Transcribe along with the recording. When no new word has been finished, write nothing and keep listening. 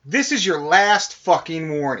This is your last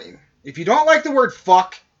fucking warning. If you don't like the word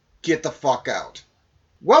fuck, get the fuck out.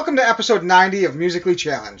 Welcome to episode 90 of Musically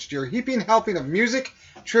Challenged, your heaping helping of music,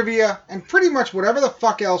 trivia, and pretty much whatever the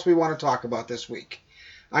fuck else we want to talk about this week.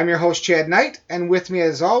 I'm your host, Chad Knight, and with me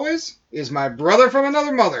as always is my brother from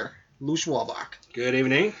another mother, Lou Schwalbach. Good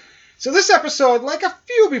evening. So this episode, like a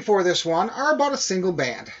few before this one, are about a single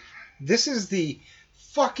band. This is the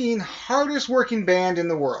fucking hardest working band in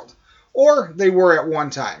the world. Or they were at one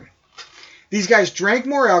time. These guys drank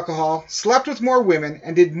more alcohol, slept with more women,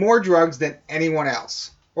 and did more drugs than anyone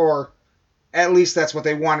else. Or at least that's what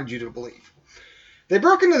they wanted you to believe. They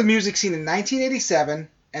broke into the music scene in 1987,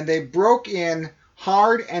 and they broke in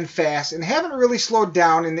hard and fast and haven't really slowed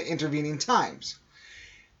down in the intervening times.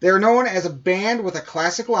 They are known as a band with a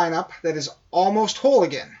classic lineup that is almost whole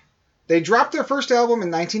again. They dropped their first album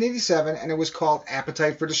in 1987, and it was called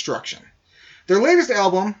Appetite for Destruction. Their latest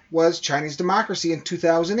album was Chinese Democracy in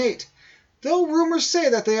 2008, though rumors say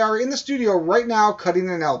that they are in the studio right now cutting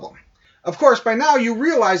an album. Of course, by now you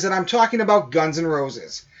realize that I'm talking about Guns N'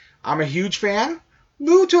 Roses. I'm a huge fan,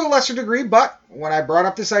 Lou to a lesser degree, but when I brought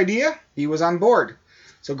up this idea, he was on board.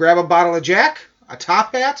 So grab a bottle of Jack, a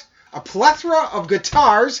top hat, a plethora of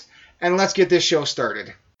guitars, and let's get this show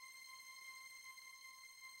started.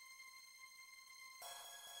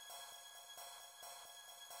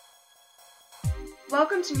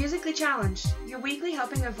 Welcome to Musically Challenged, your weekly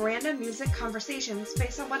helping of random music conversations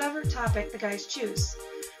based on whatever topic the guys choose.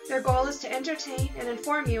 Their goal is to entertain and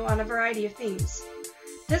inform you on a variety of themes.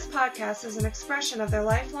 This podcast is an expression of their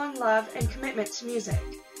lifelong love and commitment to music.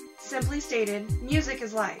 Simply stated, music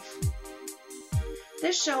is life.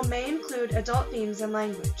 This show may include adult themes and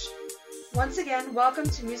language. Once again, welcome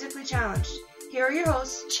to Musically Challenged. Here are your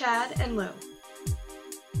hosts, Chad and Lou.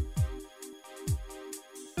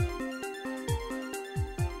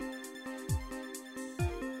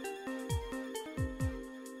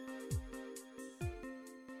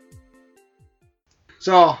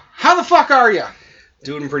 So, how the fuck are you?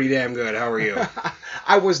 Doing pretty damn good. How are you?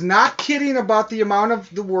 I was not kidding about the amount of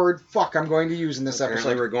the word fuck I'm going to use in this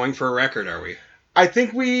Apparently episode. we're going for a record, are we? I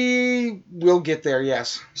think we will get there,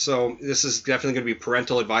 yes. So this is definitely going to be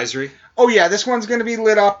parental advisory? Oh yeah, this one's going to be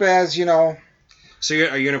lit up as, you know... So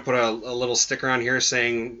are you going to put a little sticker on here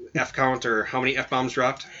saying F count or how many F-bombs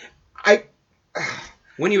dropped?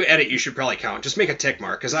 When you edit, you should probably count. Just make a tick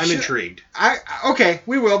mark, because I'm intrigued. Okay,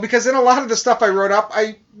 we will, because in a lot of the stuff I wrote up,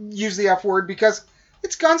 I use the F word because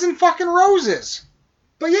it's Guns N' fucking Roses.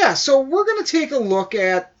 But yeah, so we're going to take a look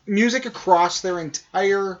at music across their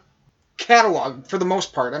entire catalog, for the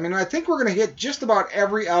most part. I mean, I think we're going to hit just about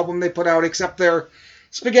every album they put out, except their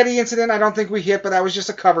Spaghetti Incident, I don't think we hit, but that was just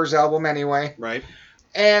a covers album anyway. Right.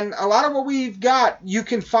 And a lot of what we've got, you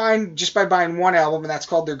can find just by buying one album, and that's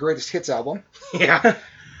called their Greatest Hits album. Yeah.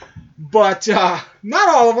 But not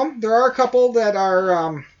all of them. There are a couple that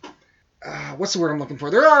are, what's the word I'm looking for?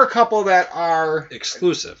 There are a couple that are...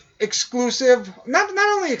 Exclusive. Not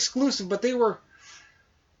only exclusive, but they're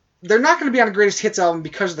not going to be on a Greatest Hits album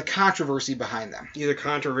because of the controversy behind them. Either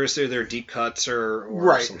controversy or they're deep cuts or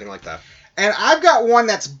right. Something like that. And I've got one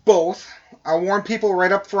that's both. I'll warn people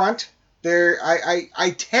right up front.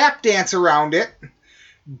 I tap dance around it,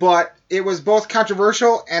 but it was both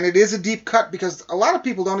controversial and it is a deep cut because a lot of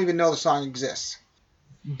people don't even know the song exists.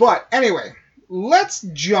 But anyway, let's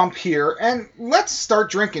jump here and let's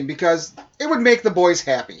start drinking because it would make the boys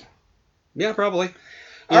happy. Yeah, probably.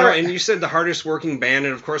 And you said the hardest working band,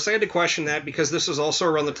 and of course I had to question that because this was also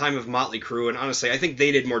around the time of Motley Crue, and honestly, I think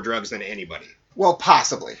they did more drugs than anybody. Well,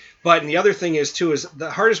 possibly. But the other thing is, too, is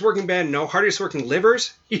the hardest working band, no, hardest working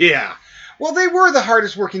livers? Yeah. Well, they were the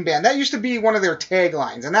hardest working band. That used to be one of their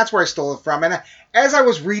taglines, and that's where I stole it from. And as I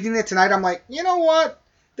was reading it tonight, I'm like, you know what?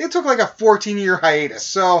 They took like a 14-year hiatus,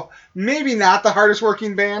 so maybe not the hardest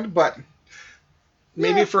working band, but...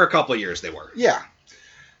 Maybe for a couple of years they were. Yeah.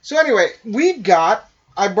 So anyway,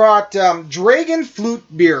 I brought Dragon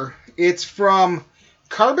Flute beer. It's from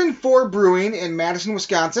Carbon 4 Brewing in Madison,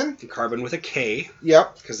 Wisconsin. Carbon with a K.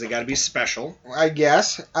 Yep. Because they got to be special. I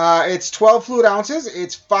guess. It's 12 fluid ounces.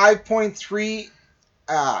 It's 5.3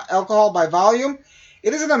 alcohol by volume.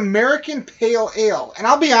 It is an American Pale Ale. And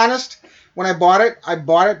I'll be honest, when I bought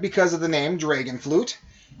it because of the name Dragon Flute.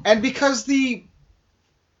 And because the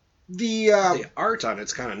art on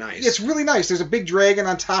it's kind of nice. It's really nice. There's a big dragon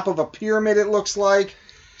on top of a pyramid, it looks like.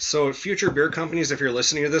 So future beer companies, if you're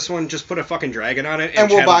listening to this one, just put a fucking dragon on it and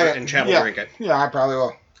we'll buy it. And Chad will drink it. Yeah, I probably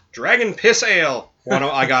will. Dragon Piss Ale.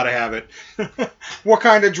 I gotta have it. What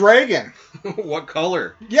kind of dragon? What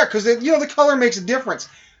color? Yeah, because the color makes a difference.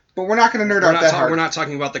 But we're not going to nerd out that hard. We're not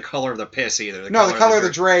talking about the color of the piss either. The color of the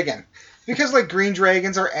dragon. Because, like, green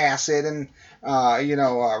dragons are acid, and,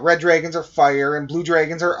 red dragons are fire, and blue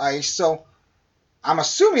dragons are ice, so I'm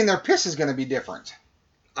assuming their piss is going to be different.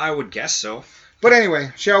 I would guess so. But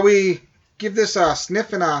anyway, shall we give this a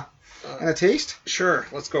sniff and a taste? Sure,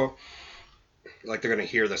 let's go. Like they're going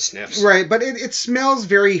to hear the sniffs. Right, but it smells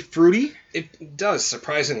very fruity. It does,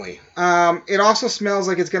 surprisingly. It also smells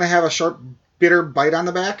like it's going to have a sharp, bitter bite on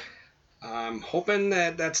the back. I'm hoping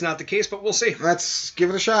that that's not the case, but we'll see. Let's give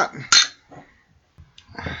it a shot.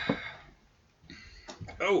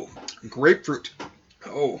 Oh. Grapefruit.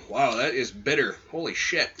 Oh, wow, that is bitter. Holy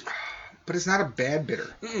shit. But it's not a bad bitter.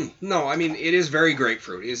 No, I mean, it is very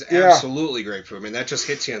grapefruit. It is absolutely grapefruit. I mean, that just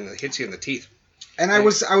hits you in the teeth. And I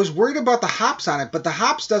was worried about the hops on it, but the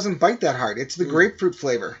hops doesn't bite that hard. It's the grapefruit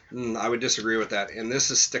flavor. I would disagree with that. And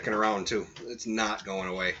this is sticking around, too. It's not going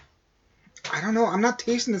away. I don't know. I'm not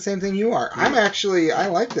tasting the same thing you are. I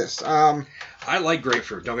like this. I like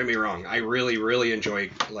grapefruit. Don't get me wrong. I really, really enjoy,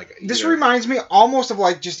 like... This reminds me almost of,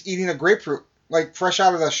 like, just eating a grapefruit. Like, fresh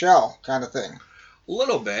out of the shell kind of thing. A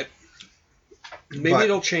little bit. Maybe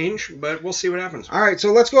it'll change, but we'll see what happens. All right,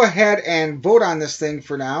 so let's go ahead and vote on this thing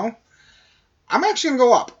for now. I'm actually going to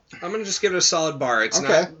go up. I'm going to just give it a solid bar. It's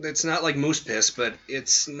not like moose piss, but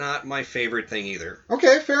it's not my favorite thing either.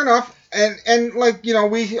 Okay, fair enough. And like,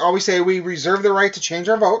 we always say we reserve the right to change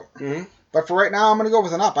our vote. Mm-hmm. But for right now, I'm going to go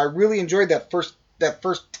with an up. I really enjoyed that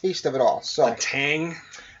first taste of it all. So the tang.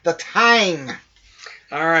 The tang.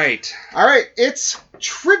 All right, it's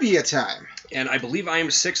trivia time. And I believe I am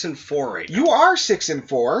 6-4 right now. You are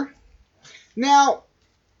 6-4. Now,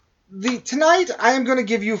 tonight I am going to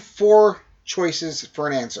give you 4 choices for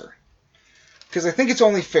an answer. Because I think it's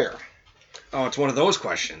only fair. Oh, it's one of those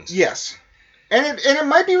questions. Yes. And it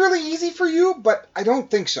might be really easy for you, but I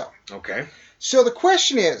don't think so. Okay. So the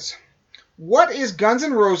question is, what is Guns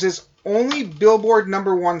N' Roses' only Billboard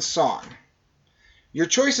 #1 song? Your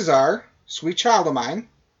choices are Sweet Child of Mine,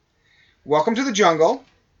 Welcome to the Jungle,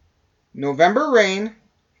 November Rain,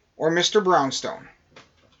 or Mr. Brownstone.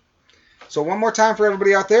 So one more time for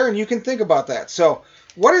everybody out there, and you can think about that. So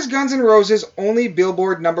what is Guns N' Roses' only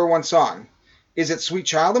Billboard #1 song? Is it Sweet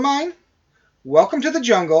Child of Mine, Welcome to the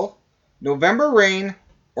Jungle, November Rain,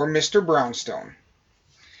 or Mr. Brownstone?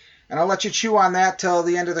 And I'll let you chew on that till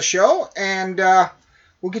the end of the show, and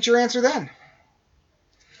we'll get your answer then.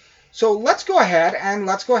 So let's go ahead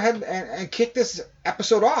and kick this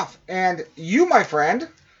episode off. And you, my friend,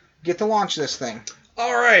 get to launch this thing.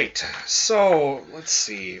 All right. So let's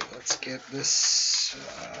see. Let's get this.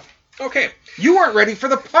 Okay. You weren't ready for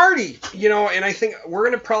the party. And I think we're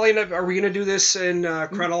going to probably end up... Are we going to do this in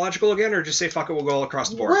chronological again, or just say, fuck it, we'll go all across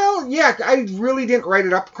the board? Well, yeah, I really didn't write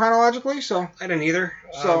it up chronologically, so... I didn't either.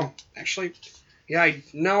 So... Actually, yeah,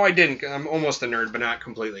 I didn't. I'm almost a nerd, but not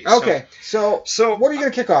completely. Okay, so what are you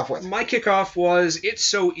going to kick off with? My kickoff was It's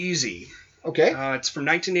So Easy. Okay. It's from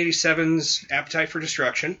 1987's Appetite for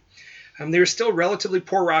Destruction. They were still relatively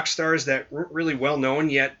poor rock stars that weren't really well known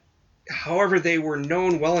yet. However, they were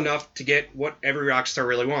known well enough to get what every rock star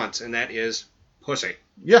really wants, and that is pussy.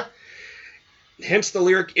 Yeah. Hence the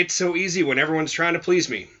lyric, It's So Easy when everyone's trying to please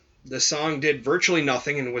me. The song did virtually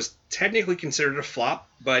nothing and was technically considered a flop,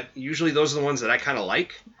 but usually those are the ones that I kind of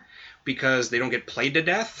like because they don't get played to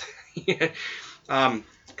death.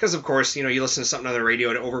 Because, of course, you listen to something on the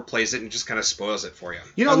radio, it overplays it and just kind of spoils it for you.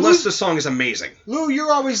 Unless the song is amazing. Lou,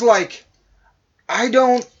 you're always like, I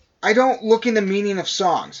don't look in the meaning of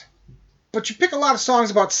songs. But you pick a lot of songs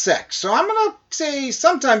about sex, so I'm going to say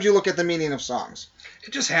sometimes you look at the meaning of songs.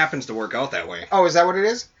 It just happens to work out that way. Oh, is that what it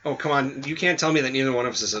is? Oh, come on. You can't tell me that neither one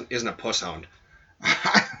of us isn't a puss hound.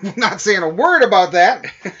 I'm not saying a word about that.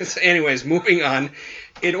 So anyways, moving on.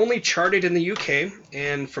 It only charted in the UK,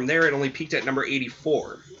 and from there it only peaked at number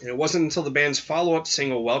 84. And it wasn't until the band's follow-up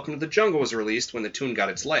single, Welcome to the Jungle, was released when the tune got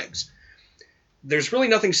its legs. There's really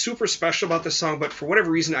nothing super special about this song, but for whatever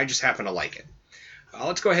reason, I just happen to like it.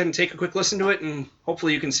 Let's go ahead and take a quick listen to it, and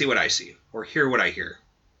hopefully you can see what I see, or hear what I hear.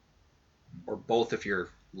 Or both if you're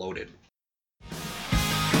loaded. It's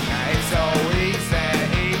so easy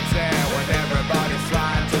when everybody's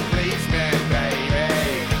trying to please me,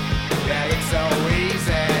 baby. Yeah, it's so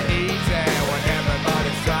easy when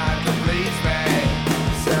everybody's trying to please me.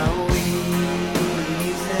 So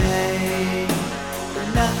easy, but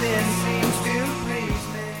nothing seems to please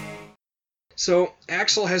me. So,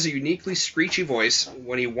 Axl has a uniquely screechy voice.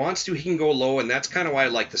 When he wants to, he can go low, and that's kind of why I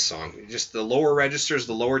like this song. Just the lower registers,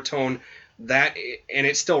 the lower tone, and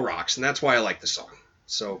it still rocks, and that's why I like the song.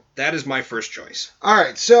 So that is my first choice. All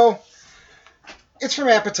right, so it's from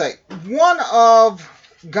Appetite, one of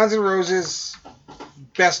Guns N' Roses'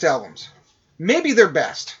 best albums, Maybe their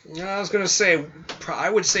best. I was going to say, I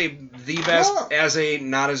would say the best No. as a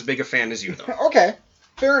not as big a fan as you, though. Okay,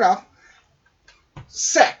 fair enough.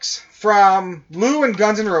 Sex from Lou and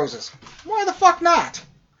Guns N' Roses. Why the fuck not?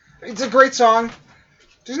 It's a great song.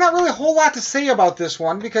 There's not really a whole lot to say about this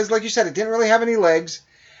one because, like you said, it didn't really have any legs.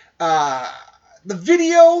 The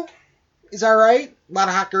video is all right. A lot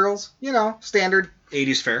of hot girls, standard.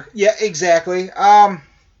 80s fair. Yeah, exactly.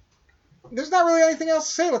 There's not really anything else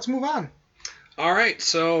to say. Let's move on. All right,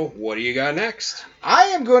 so what do you got next? I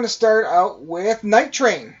am going to start out with Night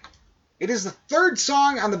Train. It is the third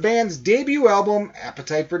song on the band's debut album,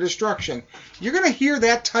 Appetite for Destruction. You're going to hear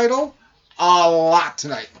that title a lot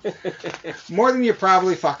tonight. More than you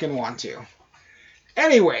probably fucking want to.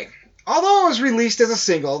 Anyway, although it was released as a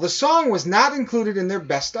single, the song was not included in their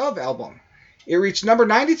Best Of album. It reached number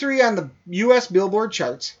 93 on the U.S. Billboard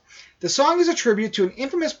charts. The song is a tribute to an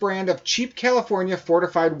infamous brand of cheap California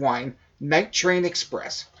fortified wine, Night Train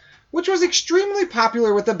Express, which was extremely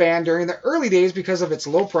popular with the band during the early days because of its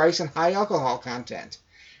low price and high alcohol content.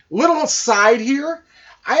 Little aside here,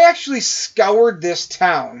 I actually scoured this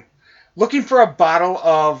town looking for a bottle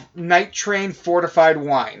of Night Train fortified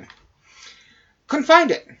wine. Couldn't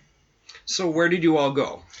find it. So where did you all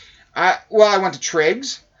go? I went to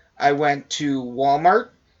Triggs. I went to Walmart.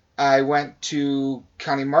 I went to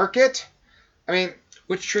County Market. I mean,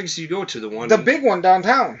 Which Triggs did you go to? the big one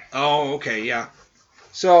downtown. Oh, okay, yeah.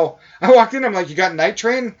 So I walked in. I'm like, "You got Night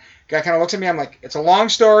Train?" Guy kind of looks at me. I'm like, "It's a long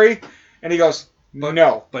story," and he goes,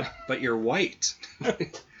 "No." But you're white.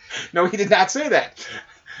 No, he did not say that.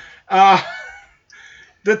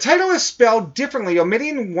 The title is spelled differently,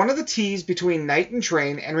 omitting one of the T's between night and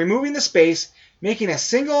train and removing the space, making a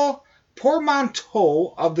single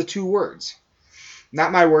portmanteau of the two words.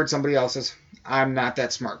 Not my word, somebody else's. I'm not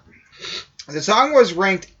that smart. The song was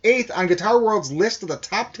ranked 8th on Guitar World's list of the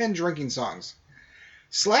top 10 drinking songs.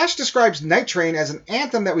 Slash describes Night Train as an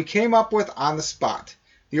anthem that we came up with on the spot.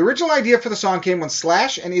 The original idea for the song came when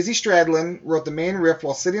Slash and Izzy Stradlin wrote the main riff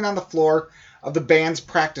while sitting on the floor of the band's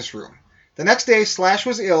practice room. The next day, Slash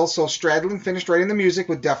was ill, so Stradlin finished writing the music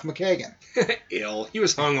with Duff McKagan. Ill. He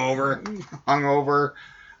was hungover. Hungover,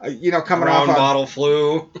 coming Brown off bottle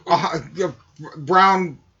flu.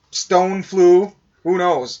 brown stone flu. Who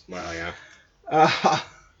knows? Well, yeah.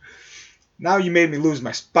 Now you made me lose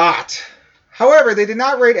my spot. However, they did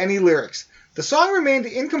not write any lyrics. The song remained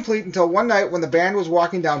incomplete until one night when the band was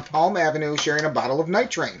walking down Palm Avenue sharing a bottle of Night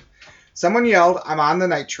Train. Someone yelled, "I'm on the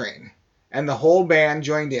Night Train," and the whole band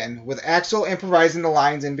joined in, with Axl improvising the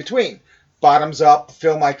lines in between. Bottoms up,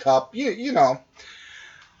 fill my cup, you know.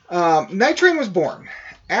 Night Train was born.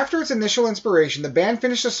 After its initial inspiration, the band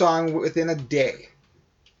finished the song within a day.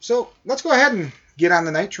 So let's go ahead and get on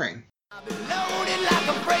the Night Train. I've been loaded like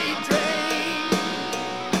a freight train,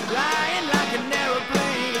 flying like an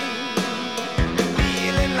aeroplane,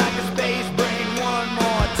 feeling like a space brain one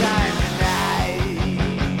more time tonight.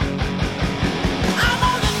 I'm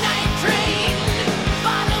on the night train,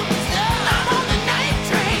 bottoms up. I'm on the night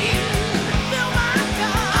train, fill my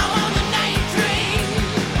cup. I'm on the night train,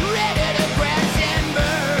 ready to crash and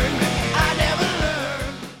burn. I never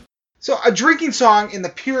learned. So a drinking song in the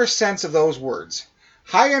purest sense of those words.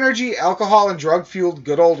 High energy, alcohol, and drug-fueled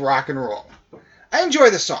good old rock and roll. I enjoy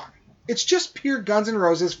this song. It's just pure Guns N'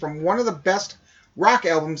 Roses from one of the best rock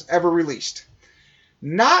albums ever released.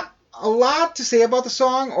 Not a lot to say about the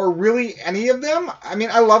song, or really any of them. I mean,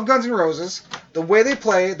 I love Guns N' Roses. The way they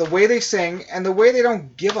play, the way they sing, and the way they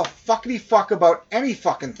don't give a fuckity fuck about any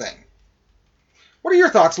fucking thing. What are your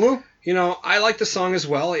thoughts, Lou? I like the song as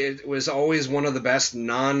well. It was always one of the best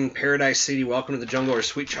non-Paradise City, Welcome to the Jungle, or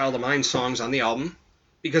Sweet Child of Mine songs on the album.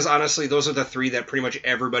 Because honestly, those are the three that pretty much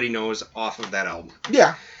everybody knows off of that album.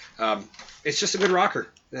 Yeah. It's just a good rocker.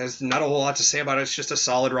 There's not a whole lot to say about it. It's just a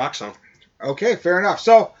solid rock song. Okay, fair enough.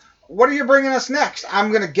 So, what are you bringing us next? I'm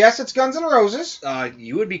going to guess it's Guns N' Roses.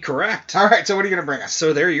 You would be correct. All right, so what are you going to bring us?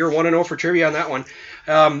 So there, you're 1-0 for trivia on that one.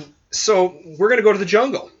 So we're going to go to the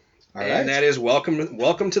Jungle. All And right. that is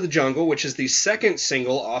Welcome to the Jungle, which is the second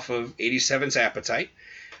single off of 87's Appetite.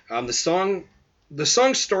 The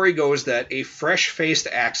song's story goes that a fresh-faced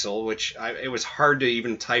Axl, which it was hard to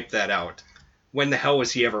even type that out. When the hell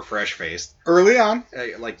was he ever fresh-faced? Early on,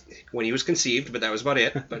 Like when he was conceived, but that was about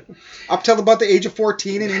it. But up till about the age of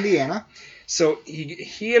 14 in Indiana. so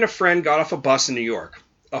he and a friend got off a bus in New York.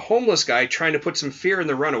 A homeless guy trying to put some fear in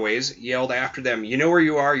the runaways yelled after them, "You know where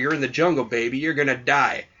you are? You're in the jungle, baby. You're gonna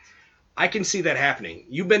die." I can see that happening.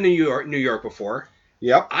 You've been to New York before.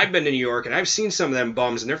 Yep. I've been to New York, and I've seen some of them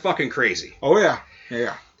bums, and they're fucking crazy. Oh, yeah.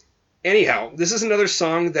 Yeah. Anyhow, this is another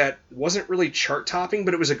song that wasn't really chart-topping,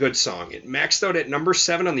 but it was a good song. It maxed out at number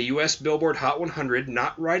 7 on the U.S. Billboard Hot 100,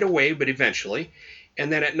 not right away, but eventually,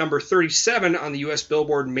 and then at number 37 on the U.S.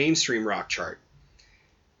 Billboard Mainstream Rock chart.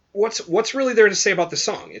 What's really there to say about the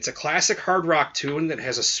song? It's a classic hard rock tune that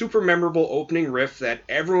has a super memorable opening riff that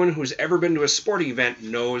everyone who's ever been to a sporting event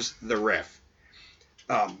knows the riff.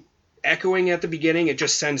 Echoing at the beginning, it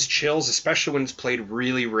just sends chills, especially when it's played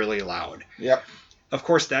really, really loud. Yep. Of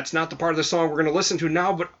course, that's not the part of the song we're going to listen to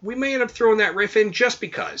now, but we may end up throwing that riff in just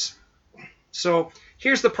because. So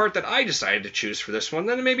here's the part that I decided to choose for this one.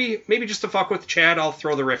 Then maybe just to fuck with Chad, I'll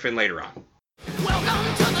throw the riff in later on.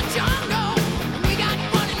 Welcome to the jungle. We got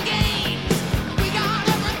fun and games. We got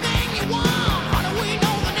everything you want. How do we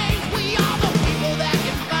know the names? We are the people that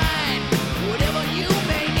can find whatever you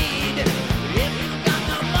may need. If you got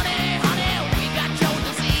the money, honey, we got your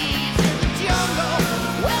disease. In the jungle.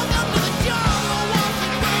 Welcome to the jungle. Once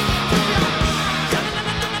we bring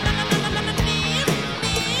you to your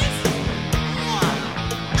knees.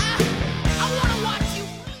 I wanna watch you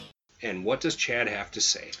bleed. And what does Chad have to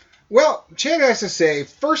say? Well, Chad has to say,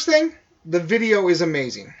 first thing, the video is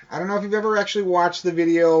amazing. I don't know if you've ever actually watched the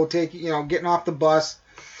video, getting off the bus.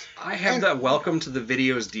 I have that Welcome to the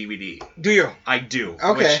Videos DVD. Do you? I do.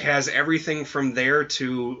 Okay. Which has everything from there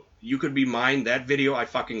to You Could Be Mine. That video, I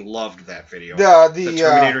fucking loved that video. The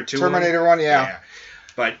Terminator 2 Terminator one, yeah.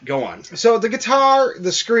 But go on. So the guitar,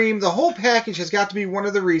 the scream, the whole package has got to be one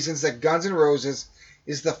of the reasons that Guns N' Roses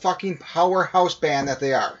is the fucking powerhouse band that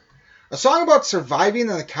they are. A song about surviving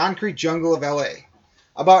in the concrete jungle of L.A.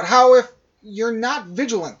 About how if you're not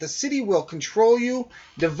vigilant, the city will control you,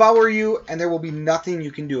 devour you, and there will be nothing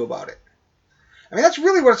you can do about it. I mean, that's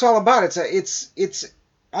really what it's all about. It's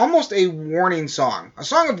almost a warning song. A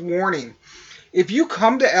song of warning. If you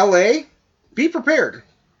come to L.A., be prepared.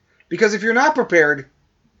 Because if you're not prepared,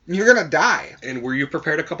 you're going to die. And were you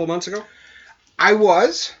prepared a couple months ago? I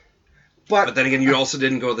was. But then again, you also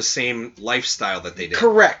didn't go the same lifestyle that they did.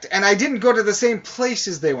 Correct. And I didn't go to the same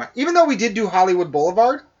places they went. Even though we did do Hollywood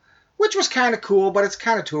Boulevard, which was kind of cool, but it's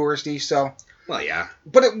kind of touristy, so. Well, yeah.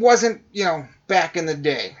 But it wasn't, back in the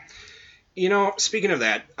day. Speaking of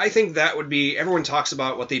that, I think that would be, everyone talks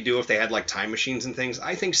about what they do if they had like time machines and things.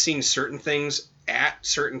 I think seeing certain things at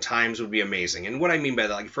certain times would be amazing. And what I mean by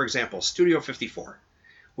that, like, for example, Studio 54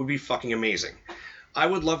 would be fucking amazing. I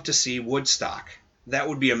would love to see Woodstock. That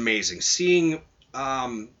would be amazing. Seeing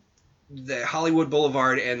the Hollywood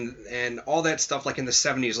Boulevard and all that stuff like in the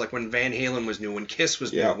 70s, like when Van Halen was new, when Kiss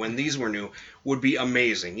was new, when these were new, would be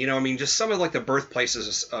amazing. Just some of like the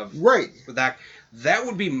birthplaces of that. That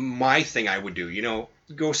would be my thing I would do.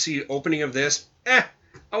 Go see opening of this. I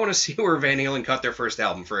want to see where Van Halen cut their first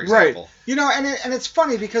album, for example. Right. And it's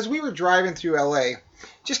funny because we were driving through L.A.,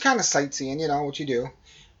 just kind of sightseeing, what you do.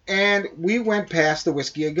 And we went past the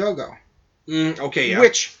Whiskey A Go-Go. Okay, yeah.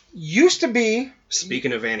 Which used to be...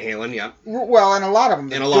 Speaking of Van Halen, yeah. Well, and a lot of them.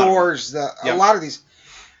 The Doors, a lot of these.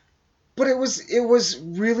 But it was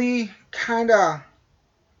really kind of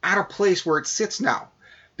out of place where it sits now.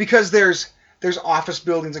 Because there's office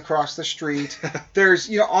buildings across the street. There's,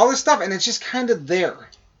 all this stuff, and it's just kind of there.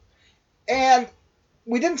 And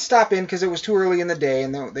we didn't stop in because it was too early in the day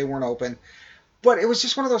and they weren't open. But it was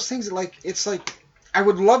just one of those things that, it's like... I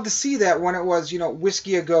would love to see that when it was,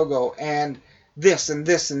 Whiskey A Go-Go and this and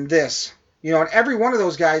this and this. And every one of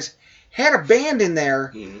those guys had a band in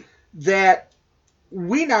there that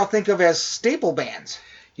we now think of as staple bands.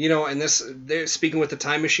 And speaking with the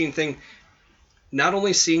time machine thing, not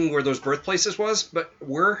only seeing where those birthplaces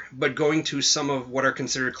but going to some of what are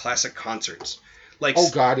considered classic concerts. Like, oh,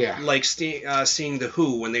 God, yeah. Like seeing The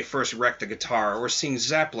Who when they first wrecked the guitar, or seeing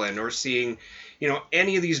Zeppelin, or seeing,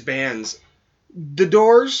 any of these bands. The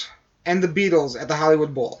Doors and the Beatles at the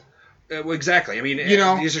Hollywood Bowl. Exactly. I mean,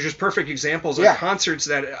 these are just perfect examples of concerts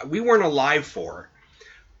that we weren't alive for.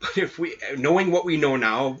 But if knowing what we know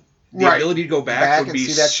now, the ability to go back would be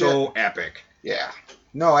so epic. Yeah.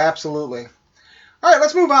 No, absolutely. All right,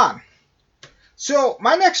 let's move on. So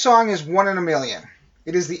my next song is One in a Million.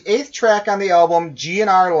 It is the 8th track on the album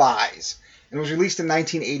GNR Lies, and it was released in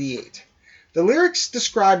 1988. The lyrics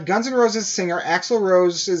describe Guns N' Roses singer Axl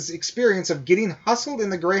Rose's experience of getting hustled in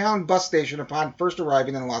the Greyhound bus station upon first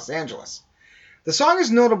arriving in Los Angeles. The song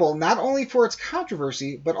is notable not only for its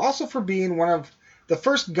controversy, but also for being one of the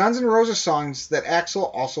first Guns N' Roses songs that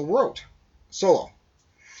Axl also wrote, solo.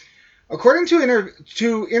 According to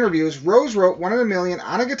interviews, Rose wrote One in a Million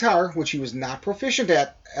on a guitar, which he was not proficient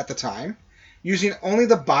at the time, using only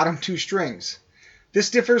the bottom 2 strings. This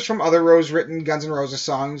differs from other Rose-written Guns N' Roses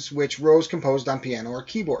songs, which Rose composed on piano or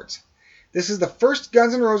keyboards. This is the first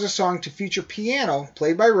Guns N' Roses song to feature piano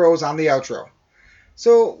played by Rose on the outro.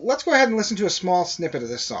 So let's go ahead and listen to a small snippet of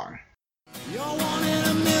this song. You're one in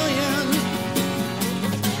a million.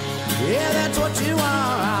 Yeah, that's what you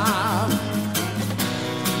are.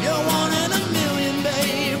 You're one in a million,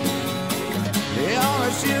 babe. You're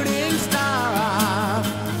a shooting star.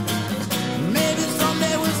 Maybe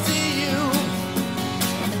someday we'll see you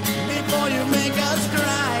before you make us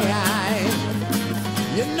cry.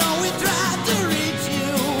 You know we tried to reach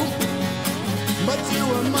you, but you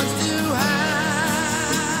were much too high.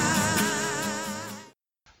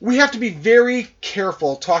 We have to be very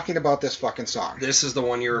careful talking about this fucking song. This is the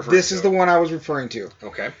one you're referring to. This is the one I was referring to.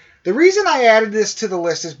 Okay. The reason I added this to the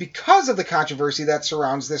list is because of the controversy that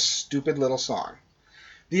surrounds this stupid little song.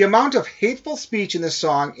 The amount of hateful speech in this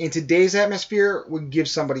song in today's atmosphere would give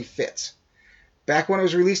somebody fits. Back when it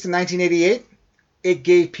was released in 1988, it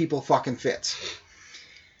gave people fucking fits.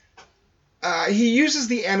 He uses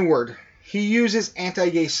the N-word. He uses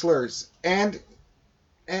anti-gay slurs and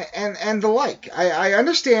the like. I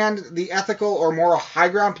understand the ethical or moral high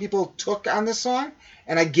ground people took on this song,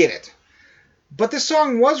 and I get it. But this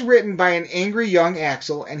song was written by an angry young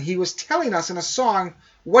Axl, and he was telling us in a song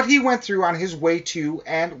what he went through on his way to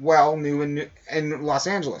and, well, new in Los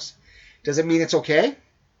Angeles. Does it mean it's okay?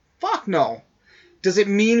 Fuck no. Does it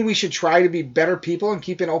mean we should try to be better people and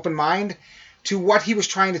keep an open mind to what he was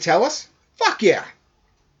trying to tell us? Fuck yeah.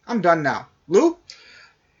 I'm done now. Lou?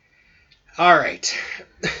 All right.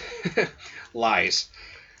 Lies.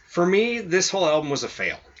 For me, this whole album was a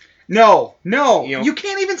fail. No. You know- You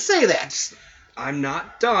can't even say that. I'm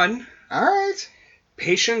not done. All right.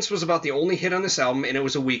 Patience was about the only hit on this album, and it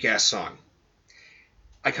was a weak-ass song.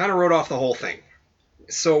 I kind of wrote off the whole thing.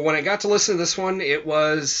 So when I got to listen to this one, it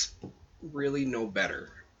was really no better.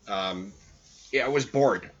 I was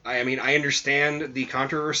bored. I mean, I understand the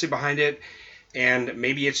controversy behind it, and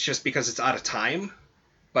maybe it's just because it's out of time,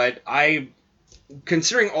 but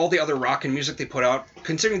considering all the other rock and music they put out,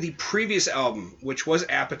 considering the previous album, which was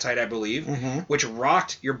Appetite, I believe, which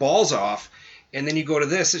rocked your balls off, and then you go to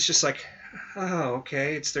this, it's just like, oh,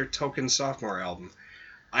 okay, it's their token sophomore album.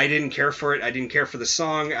 I didn't care for it. I didn't care for the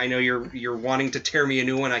song. I know you're wanting to tear me a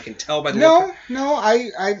new one. I can tell by the look. No,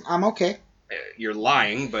 I'm okay. You're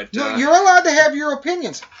lying, but No, you're allowed to have your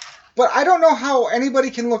opinions. But I don't know how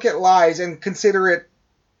anybody can look at Lies and consider it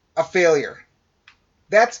a failure.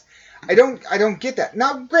 I don't get that.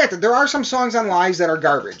 Now, granted, there are some songs on Lies that are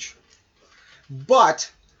garbage. But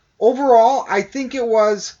overall, I think it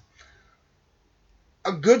was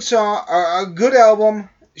a good song, a good album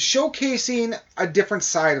showcasing a different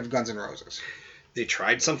side of Guns N' Roses. they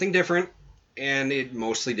tried something different, and it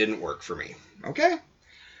mostly didn't work for me. Okay.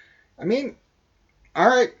 I mean, all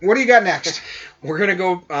right. What do you got next? We're gonna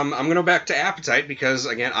go. I'm gonna go back to Appetite because,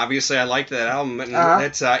 again, obviously I liked that album, and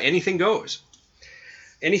it's Anything Goes.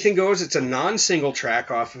 Anything Goes. It's a non-single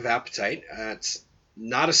track off of Appetite. It's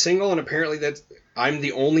not a single, and apparently I'm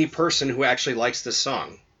the only person who actually likes this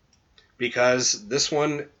song because this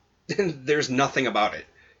one, there's nothing about it.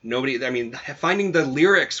 Nobody. I mean, finding the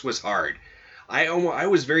lyrics was hard. I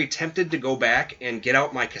was very tempted to go back and get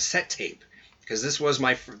out my cassette tape because this was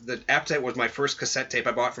the Appetite was my first cassette tape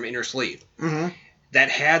I bought from Inner Sleeve. Mm-hmm. That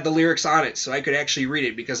had the lyrics on it, so I could actually read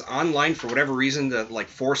it, because online, for whatever reason, the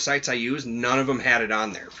 4 sites I used, none of them had it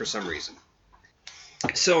on there for some reason.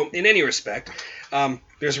 So, in any respect,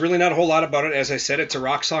 there's really not a whole lot about it. As I said, it's a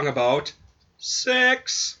rock song about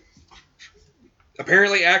sex.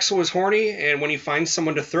 Apparently, Axl was horny, and when he finds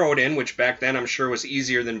someone to throw it in, which back then I'm sure was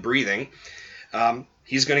easier than breathing,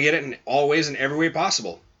 he's going to get it in all ways and every way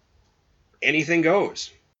possible. Anything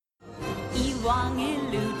goes. 遗忘一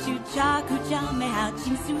路去查口江美好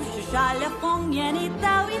情愫是耍了疯眼一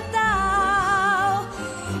刀一刀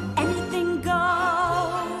Anything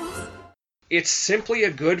goes. It's simply a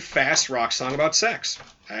good, fast rock song about sex.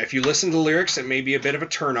 If you listen to the lyrics, it may be a bit of a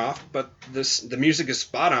turnoff, but the music is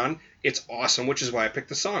spot on. It's awesome, which is why I picked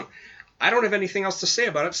the song. I don't have anything else to say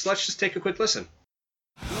about it, so let's just take a quick listen.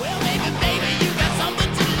 Well, maybe, baby, you got something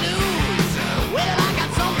to lose. Well, I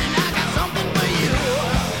got something for you.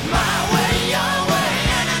 My way, your way,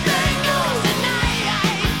 anything goes tonight.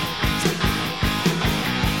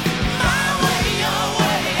 My way, your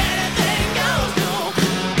way, anything goes.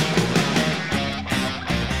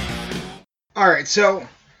 All right, so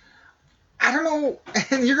I don't know,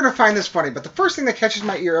 and you're gonna find this funny, but the first thing that catches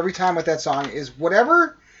my ear every time with that song is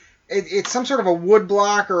whatever. It's some sort of a wood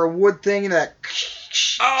block or a wood thing, and that.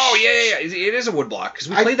 Oh, yeah. It is a wood block, because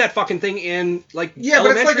we played that fucking thing in, but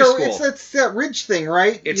elementary school. it's that ridge thing,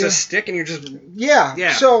 right? It's a stick, and you're just... Yeah.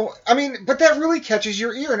 Yeah. So, I mean, but that really catches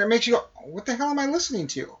your ear, and it makes you go, what the hell am I listening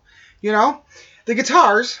to? You know? The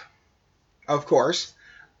guitars, of course.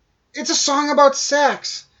 It's a song about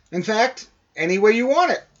sex. In fact, any way you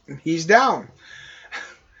want it, he's down.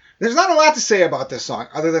 There's not a lot to say about this song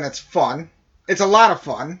other than it's fun. It's a lot of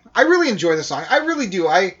fun. I really enjoy the song. I really do.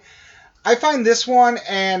 I find this one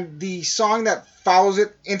and the song that follows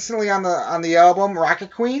it instantly on the album,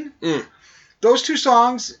 Rocket Queen, those two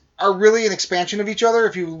songs are really an expansion of each other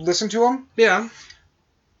if you listen to them. Yeah.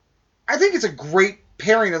 I think it's a great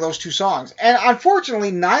pairing of those two songs. And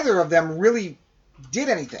unfortunately, neither of them really did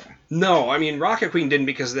anything. No, I mean, Rocket Queen didn't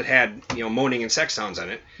because it had, moaning and sex sounds on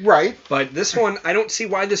it. Right. But this one, I don't see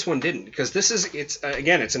why this one didn't. Because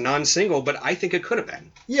it's a non-single, but I think it could have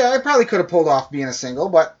been. Yeah, it probably could have pulled off being a single,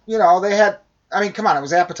 but, they had... I mean, come on, it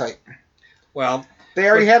was Appetite. Well... They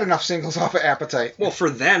already had enough singles off of Appetite. Well, for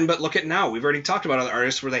then, but look at now. We've already talked about other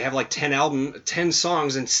artists where they have like 10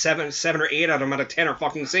 songs and seven or 8 out of them out of 10 are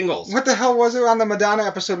fucking singles. What the hell was it on the Madonna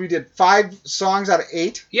episode we did? 5 songs out of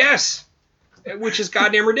 8? Yes. Which is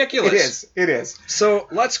goddamn ridiculous. It is. So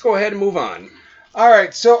let's go ahead and move on. All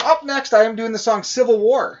right, so up next I am doing the song Civil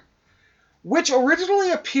War, which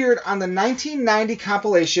originally appeared on the 1990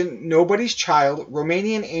 compilation Nobody's Child,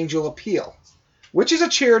 Romanian Angel Appeal, which is a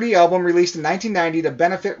charity album released in 1990 to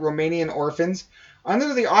benefit Romanian orphans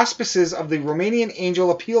under the auspices of the Romanian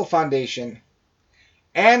Angel Appeal Foundation,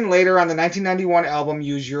 and later on the 1991 album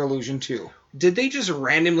Use Your Illusion 2. Did they just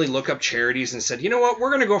randomly look up charities and said, you know what, we're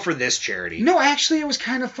going to go for this charity? No, actually it was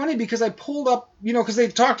kind of funny because I pulled up, because they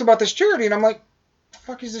talked about this charity, and I'm like, the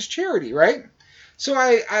fuck is this charity, right? So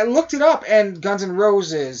I looked it up, and Guns N'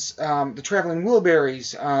 Roses, the Traveling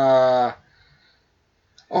Wilburys,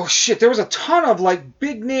 oh shit, there was a ton of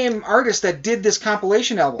big name artists that did this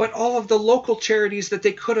compilation album. But all of the local charities that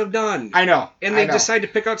they could have done. I know. And they decided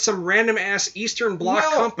to pick out some random ass Eastern Bloc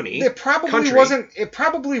company. It probably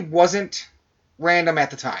wasn't random at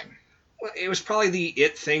the time. Well, it was probably the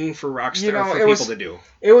it thing for rockstar for people to do.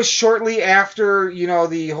 It was shortly after,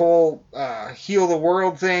 the whole Heal the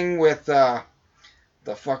World thing with the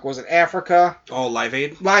fuck was it, Africa? Oh, Live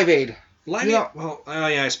Aid? Live Aid. Live Aid? Well,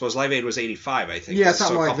 yeah, I suppose Live Aid was 85, I think. Yeah,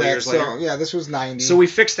 something so a like couple that. Years later. So, yeah, this was 90. So we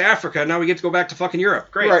fixed Africa, now we get to go back to fucking Europe.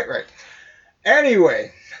 Great. Right.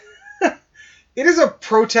 Anyway, it is a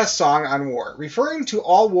protest song on war, referring to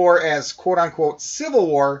all war as quote-unquote civil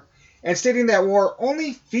war, and stating that war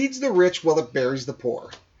only feeds the rich while it buries the poor.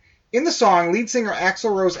 In the song, lead singer Axl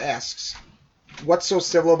Rose asks, "What's so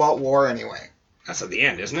civil about war anyway?" That's at the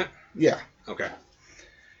end, isn't it? Yeah. Okay.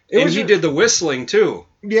 And he did the whistling, too.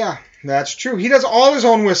 Yeah, that's true. He does all his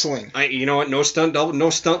own whistling. You know what? No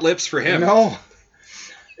stunt lips for him. No.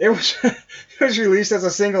 It was released as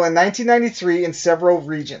a single in 1993 in several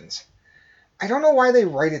regions. I don't know why they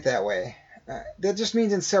write it that way. That just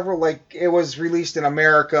means in several, it was released in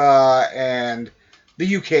America and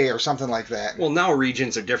the UK or something like that. Well, now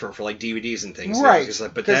regions are different for, DVDs and things. Right,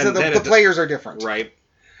 because the players are different. Right.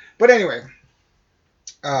 But anyway,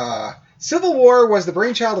 Civil War was the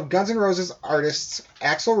brainchild of Guns N' Roses artists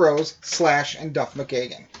Axl Rose, Slash, and Duff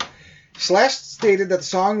McKagan. Slash stated that the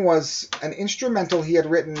song was an instrumental he had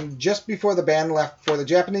written just before the band left for the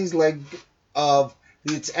Japanese leg of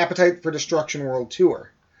its Appetite for Destruction World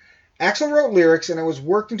Tour. Axl wrote lyrics, and it was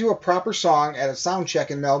worked into a proper song at a sound check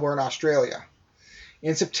in Melbourne, Australia.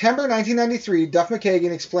 In September 1993, Duff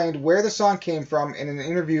McKagan explained where the song came from in an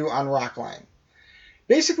interview on Rockline.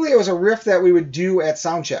 Basically, it was a riff that we would do at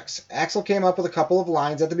sound checks. Axl came up with a couple of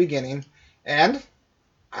lines at the beginning, and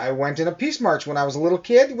I went in a peace march when I was a little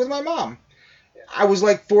kid with my mom. I was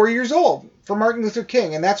 4 years old for Martin Luther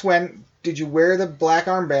King, and that's when did you wear the black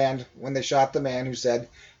armband when they shot the man who said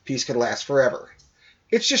peace could last forever.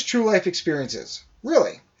 It's just true life experiences.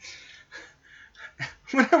 Really.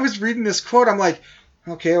 When I was reading this quote, I'm like,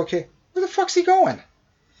 okay, where the fuck's he going?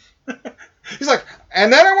 He's like,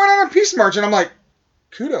 and then I went on a peace march, and I'm like,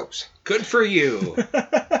 kudos. Good for you.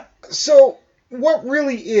 So, what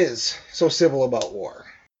really is so civil about war?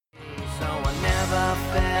 So I never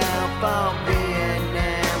fell for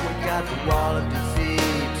Vietnam. We got the wall of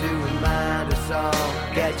deceit to remind us all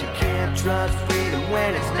that you can't trust freedom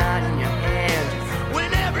when it's not in your hands.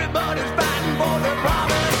 When everybody's fighting for the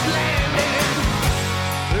promised land.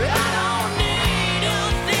 And I don't need a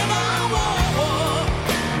civil war.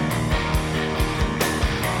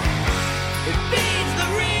 It feeds the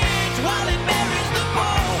rich while it buries the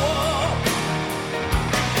poor.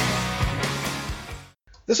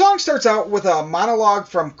 The song starts out with a monologue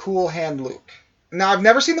from Cool Hand Luke. Now, I've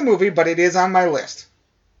never seen the movie, but it is on my list.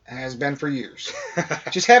 And has been for years.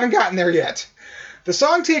 Just haven't gotten there yet. The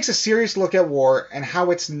song takes a serious look at war and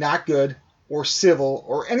how it's not good or civil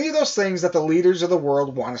or any of those things that the leaders of the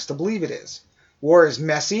world want us to believe it is. War is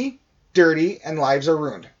messy, dirty, and lives are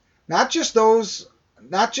ruined. Not just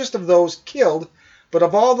of those killed, but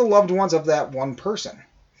of all the loved ones of that one person.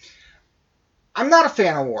 I'm not a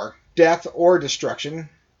fan of war, death, or destruction.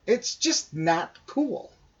 It's just not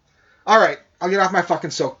cool. Alright, I'll get off my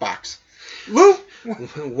fucking soapbox. Lou?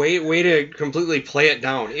 Way to completely play it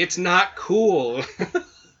down. It's not cool.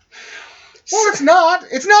 Well, it's not.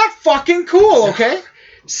 It's not fucking cool, okay?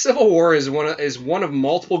 Civil War is one of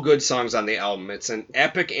multiple good songs on the album. It's an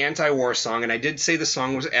epic anti-war song, and I did say the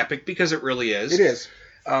song was epic because it really is. It is.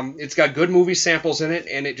 It's got good movie samples in it,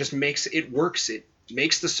 and it just makes it works. It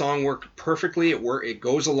makes the song work perfectly. It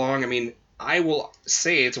goes along. I mean, I will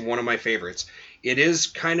say it's one of my favorites. It is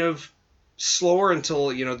kind of slower until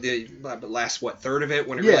the last third of it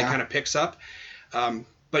when it really kind of picks up.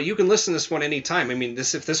 But you can listen to this one anytime. I mean,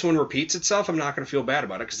 if this one repeats itself, I'm not going to feel bad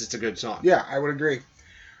about it because it's a good song. Yeah, I would agree.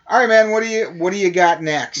 All right, man. What do you got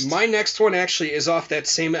next? My next one actually is off that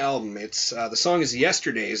same album. It's the song is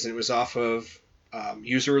Yesterdays, and it was off of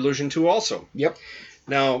User Illusion 2 also. Yep.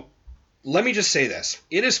 Now, let me just say this.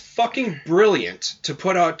 It is fucking brilliant to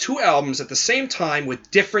put out two albums at the same time with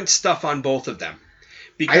different stuff on both of them.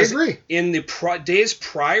 Because I agree. In the days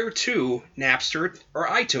prior to Napster or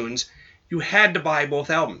iTunes, you had to buy both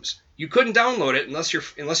albums. You couldn't download it unless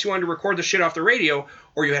you wanted to record the shit off the radio,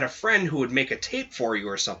 or you had a friend who would make a tape for you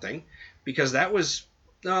or something, because that was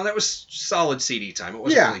solid CD time. It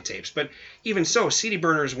wasn't really tapes. But even so, CD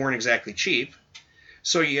burners weren't exactly cheap,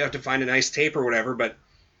 so you have to find a nice tape or whatever. But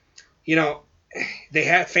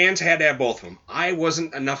fans had to have both of them. I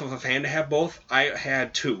wasn't enough of a fan to have both. I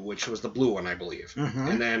had two, which was the blue one, I believe,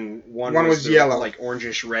 and then one was yellow, like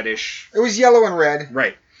orangish, reddish. It was yellow and red.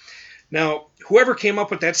 Right. Now, whoever came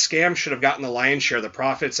up with that scam should have gotten the lion's share of the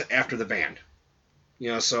profits after the band.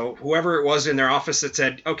 So whoever it was in their office that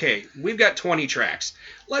said, okay, we've got 20 tracks.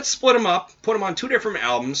 Let's split them up, put them on two different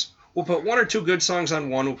albums. We'll put one or two good songs on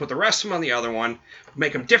one. We'll put the rest of them on the other one.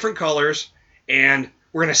 Make them different colors. And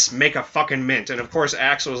we're going to make a fucking mint. And, of course,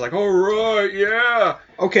 Axl was like, all right, yeah.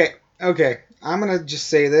 Okay. I'm going to just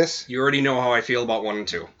say this. You already know how I feel about 1 and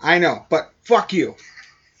 2. I know, but fuck you.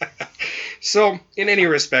 So, in any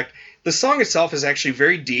respect, the song itself is actually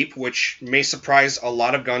very deep, which may surprise a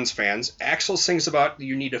lot of Guns fans. Axl sings about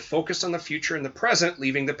you need to focus on the future and the present,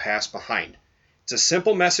 leaving the past behind. It's a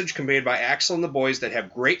simple message conveyed by Axl and the boys that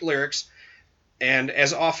have great lyrics, and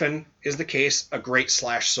as often is the case, a great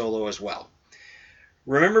Slash solo as well.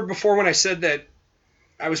 Remember before when I said that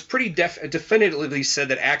I was pretty definitively said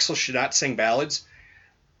that Axl should not sing ballads?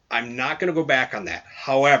 I'm not going to go back on that.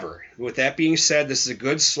 However, with that being said, this is a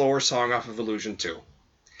good, slower song off of Illusion 2.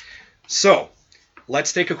 So,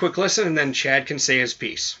 let's take a quick listen, and then Chad can say his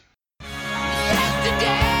piece. Yesterday,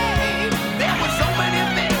 there were so many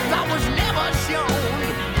things I was never shown.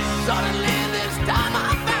 Suddenly this time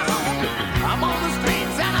I found I'm on the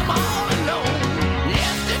streets and I'm all alone.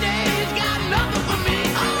 Yesterday's got nothing for me.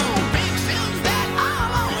 Oh, pictures that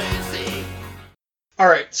I'll always see. All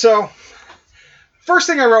right, so first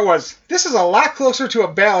thing I wrote was, this is a lot closer to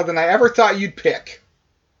a ballad than I ever thought you'd pick.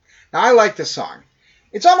 Now, I like this song.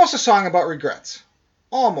 It's almost a song about regrets.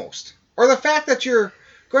 Almost. Or the fact that you're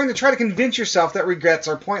going to try to convince yourself that regrets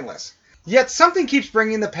are pointless. Yet something keeps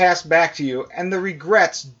bringing the past back to you, and the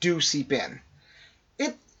regrets do seep in.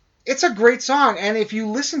 It's a great song, and if you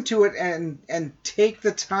listen to it and take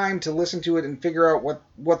the time to listen to it and figure out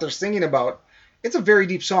what they're singing about, it's a very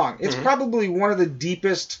deep song. It's probably one of the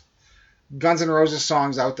deepest Guns N' Roses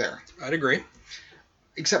songs out there. I'd agree.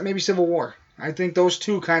 Except maybe Civil War. I think those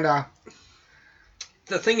two kind of...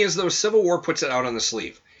 The thing is, though, Civil War puts it out on the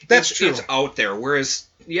sleeve. That's true. It's out there, whereas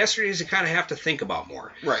Yesterdays you kind of have to think about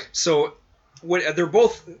more. Right. So they're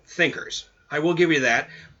both thinkers. I will give you that.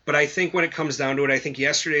 But I think when it comes down to it, I think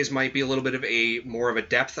Yesterdays might be a little bit of more of a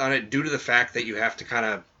depth on it due to the fact that you have to kind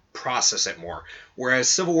of process it more. Whereas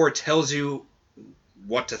Civil War tells you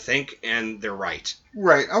what to think, and they're right.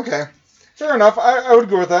 Right, okay. Fair enough. I would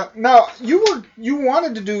go with that. Now, you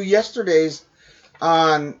wanted to do Yesterdays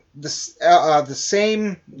on the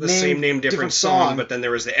same name, different song, but then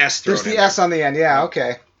there was the S thrown in. There's the S on the end, yeah,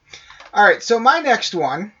 okay. All right, so my next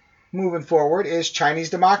one, moving forward, is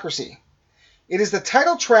Chinese Democracy. It is the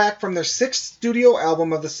title track from their 6th studio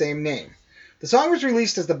album of the same name. The song was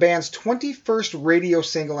released as the band's 21st radio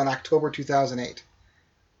single in October 2008.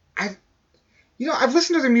 I've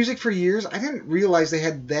listened to their music for years. I didn't realize they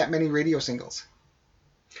had that many radio singles.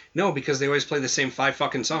 No, because they always play the same 5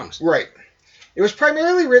 fucking songs. Right. It was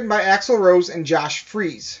primarily written by Axl Rose and Josh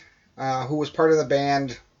Freese, who was part of the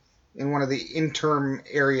band in one of the interim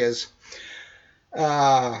areas.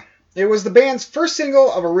 It was the band's first single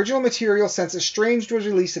of original material since Estranged was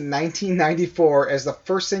released in 1994 as the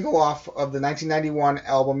first single off of the 1991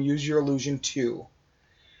 album Use Your Illusion 2.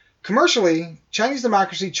 Commercially, Chinese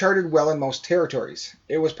Democracy charted well in most territories.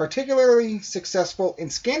 It was particularly successful in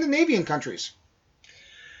Scandinavian countries,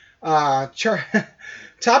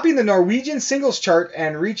 topping the Norwegian singles chart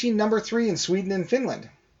and reaching number 3 in Sweden and Finland.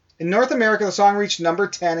 In North America, the song reached number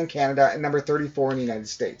 10 in Canada and number 34 in the United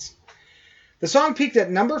States. The song peaked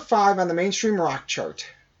at number 5 on the mainstream rock chart.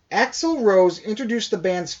 Axl Rose introduced the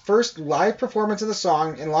band's first live performance of the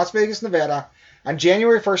song in Las Vegas, Nevada on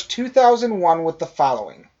January 1st, 2001 with the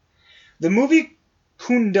following. The movie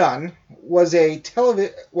Kundun was a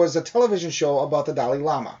television show about the Dalai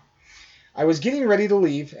Lama. I was getting ready to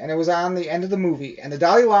leave, and it was on the end of the movie, and the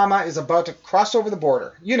Dalai Lama is about to cross over the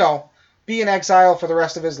border. You know, be in exile for the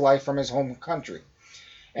rest of his life from his home country.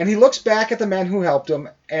 And he looks back at the men who helped him,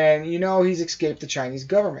 and you know he's escaped the Chinese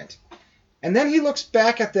government. And then he looks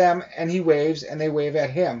back at them, and he waves, and they wave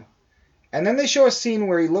at him. And then they show a scene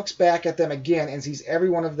where he looks back at them again and sees every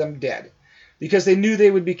one of them dead, because they knew they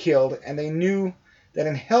would be killed, and they knew that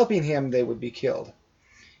in helping him they would be killed.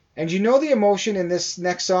 And you know the emotion in this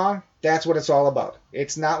next song? That's what it's all about.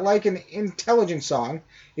 It's not like an intelligent song.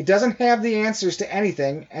 It doesn't have the answers to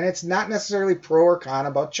anything, and it's not necessarily pro or con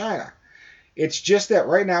about China. It's just that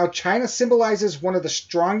right now, China symbolizes one of the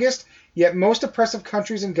strongest, yet most oppressive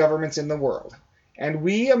countries and governments in the world. And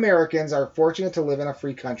we Americans are fortunate to live in a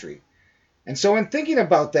free country. And so in thinking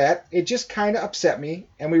about that, it just kind of upset me,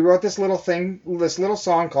 and we wrote this little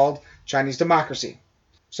song called Chinese Democracy.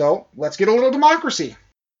 So, let's get a little democracy.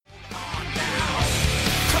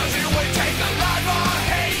 Cause it would take a lot more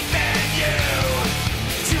hate than you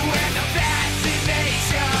to end the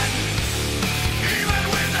vaccination. Even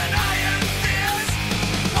with an iron fist,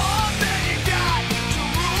 more than you got to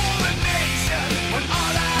rule a nation. When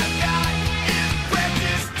all I've got is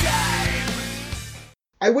precious time.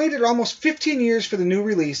 I waited almost 15 years for the new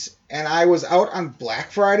release, and I was out on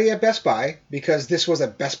Black Friday at Best Buy, because this was a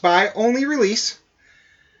Best Buy only release,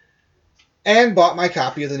 and bought my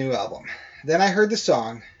copy of the new album. Then I heard the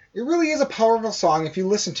song. It really is a powerful song if you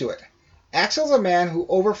listen to it. Axl's a man who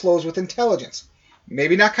overflows with intelligence.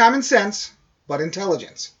 Maybe not common sense, but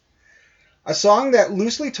intelligence. A song that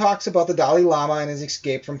loosely talks about the Dalai Lama and his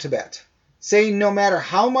escape from Tibet, saying no matter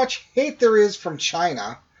how much hate there is from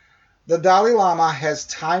China, the Dalai Lama has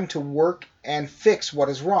time to work and fix what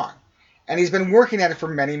is wrong. And he's been working at it for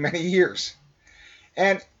many, many years.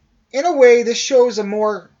 And in a way, this shows a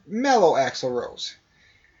more mellow Axl Rose.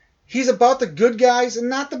 He's about the good guys and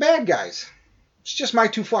not the bad guys. It's just my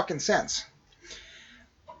 2 fucking cents.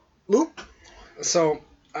 Lou? So,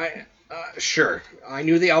 sure. I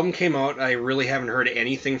knew the album came out. I really haven't heard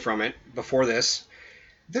anything from it before this.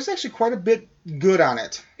 There's actually quite a bit good on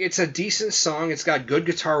it. It's a decent song. It's got good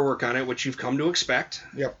guitar work on it, which you've come to expect.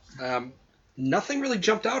 Yep. Nothing really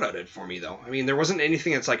jumped out at it for me, though. I mean, there wasn't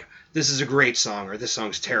anything that's like, this is a great song or this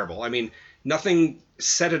song's terrible. I mean, nothing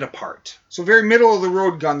set it apart. So very middle of the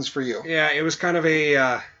road guns for you. Yeah, it was kind of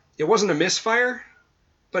a... it wasn't a misfire,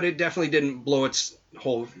 but it definitely didn't blow its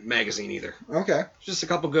whole magazine either. Okay. Just a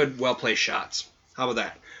couple good, well-placed shots. How about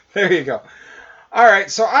that? There you go. All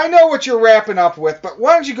right, so I know what you're wrapping up with, but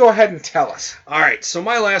why don't you go ahead and tell us? All right, so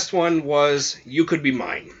my last one was You Could Be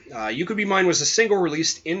Mine. You Could Be Mine was a single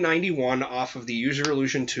released in 91 off of the Use Your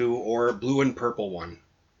Illusion 2 or Blue and Purple one,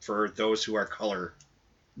 for those who are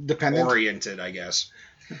color-oriented, I guess.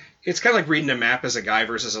 It's kind of like reading a map as a guy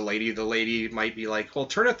versus a lady. The lady might be like, well,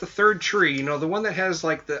 turn at the third tree, you know, the one that has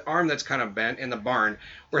like the arm that's kind of bent in the barn,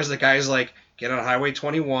 whereas the guy's like, get on Highway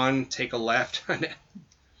 21, take a left.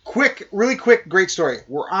 Really quick, great story.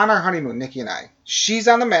 We're on our honeymoon, Nikki and I. She's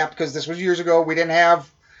on the map because this was years ago. We didn't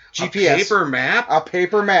have GPS. A paper map? A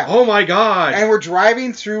paper map. Oh, my God. And we're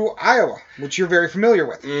driving through Iowa, which you're very familiar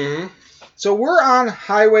with. Mm-hmm. So we're on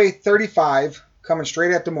Highway 35 coming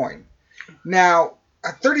straight at Des Moines. Now,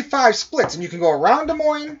 35 splits, and you can go around Des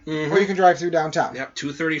Moines or you can drive through downtown. Yep,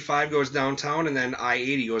 235 goes downtown, and then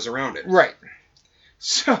I-80 goes around it. Right.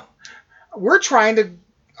 So we're trying to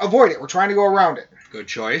avoid it. We're trying to go around it. Good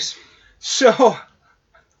choice. So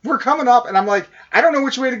we're coming up, and I'm like, I don't know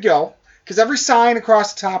which way to go, because every sign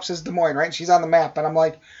across the top says Des Moines, right? And she's on the map, and I'm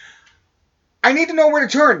like, I need to know where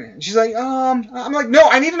to turn. And she's like, I'm like, no,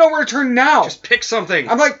 I need to know where to turn now. Just pick something.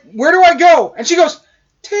 I'm like, where do I go? And she goes,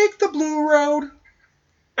 take the blue road.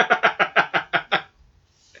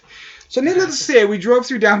 So needless to say, we drove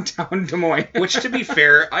through downtown Des Moines. Which, to be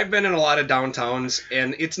fair, I've been in a lot of downtowns,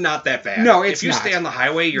 and it's not that bad. No, it's not. If you stay on the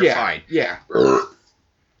highway, you're fine. Yeah.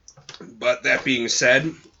 But that being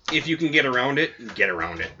said, if you can get around it, get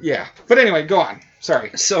around it. Yeah. But anyway, go on.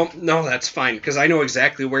 Sorry. So, no, that's fine, because I know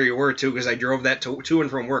exactly where you were, too, because I drove that to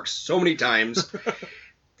and from work so many times.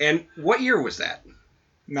 And what year was that?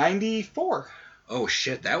 94. Oh,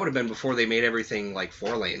 shit, that would have been before they made everything, like,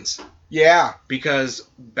 4 lanes. Yeah. Because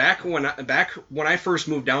back when I first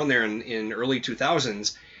moved down there in early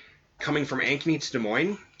 2000s, coming from Ankeny to Des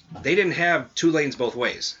Moines, they didn't have 2 lanes both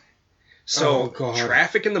ways. So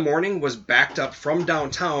traffic in the morning was backed up from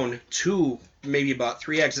downtown to maybe about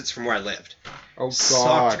 3 exits from where I lived. Oh, God.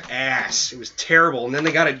 Sucked ass. It was terrible. And then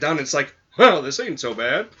they got it done. It's like, well, this ain't so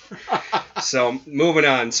bad. So, moving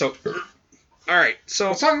on. So, all right. So,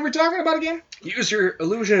 What song are we talking about again? Use Your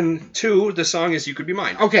Illusion 2. The song is You Could Be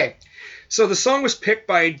Mine. Okay. So, the song was picked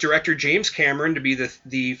by director James Cameron to be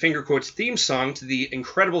the finger quotes theme song to the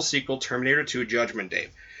incredible sequel Terminator 2 Judgment Day.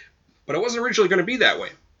 But it wasn't originally going to be that way.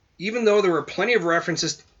 Even though there were plenty of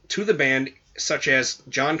references to the band, such as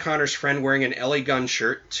John Connor's friend wearing an LA Gun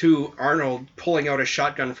shirt, to Arnold pulling out a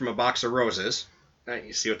shotgun from a box of roses.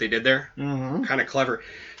 You see what they did there? Mm-hmm. Kind of clever.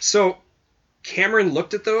 So Cameron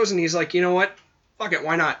looked at those and he's like, you know what? Fuck it,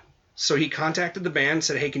 why not? So he contacted the band,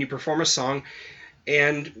 said, hey, can you perform a song?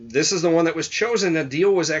 And this is the one that was chosen. The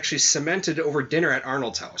deal was actually cemented over dinner at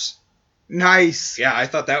Arnold's house. Nice. Yeah, I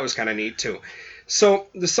thought that was kind of neat, too. So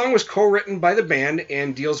the song was co-written by the band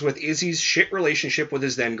and deals with Izzy's shit relationship with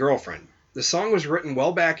his then-girlfriend. The song was written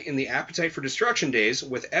well back in the Appetite for Destruction days,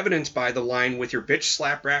 with evidence by the line, with your bitch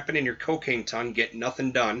slap rapping and your cocaine tongue, get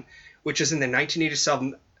nothing done, which is in the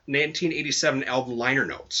 1987 album liner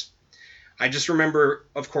notes. I just remember,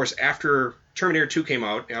 of course, after Terminator 2 came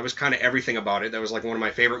out, I was kind of everything about it. That was like one of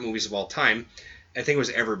my favorite movies of all time. I think it was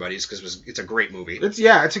everybody's because it's a great movie. It's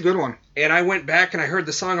a good one. And I went back and I heard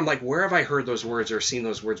the song. I'm like, where have I heard those words or seen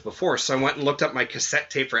those words before? So I went and looked up my cassette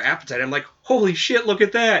tape for Appetite. I'm like, holy shit, look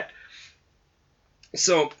at that.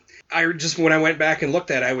 So when I went back and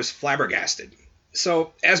looked at it, I was flabbergasted.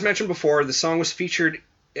 So as mentioned before, the song was featured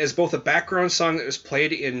as both a background song that was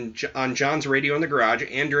played on John's radio in the garage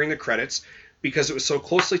and during the credits, because it was so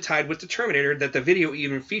closely tied with the Terminator that the video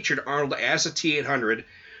even featured Arnold as a T-800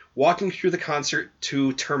 walking through the concert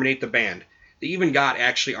to terminate the band. They even got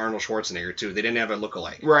actually Arnold Schwarzenegger, too. They didn't have a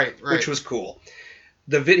lookalike. Right. Which was cool.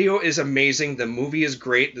 The video is amazing. The movie is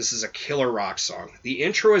great. This is a killer rock song. The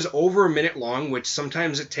intro is over a minute long, which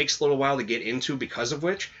sometimes it takes a little while to get into because of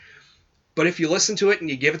which. But if you listen to it and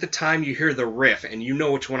you give it the time, you hear the riff, and you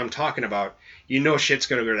know which one I'm talking about, you know shit's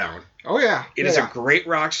going to go down. Oh, yeah. It is a great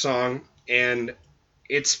rock song, and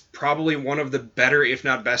it's probably one of the better, if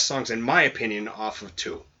not best songs, in my opinion, off of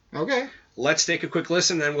 2. Okay. Let's take a quick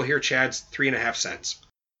listen, then we'll hear Chad's 3.5 cents.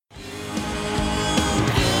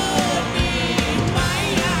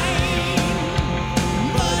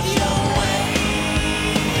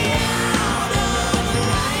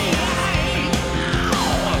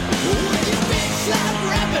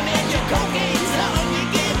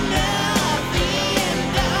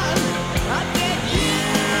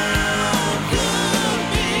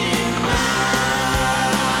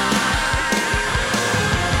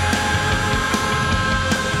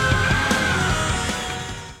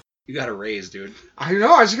 You got a raise, dude. I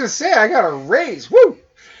know. I was just going to say, I got a raise. Woo!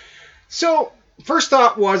 So, first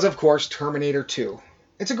thought was, of course, Terminator 2.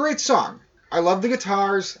 It's a great song. I love the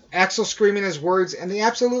guitars, Axl screaming his words, and the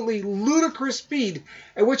absolutely ludicrous speed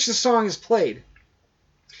at which the song is played.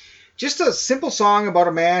 Just a simple song about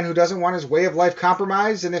a man who doesn't want his way of life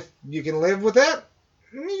compromised, and if you can live with that,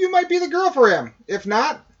 you might be the girl for him. If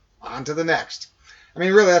not, on to the next. I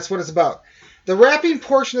mean, really, that's what it's about. The rapping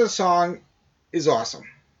portion of the song is awesome.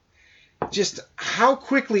 Just how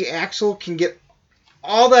quickly Axl can get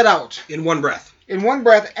all that out in one breath. In one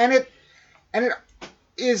breath, and it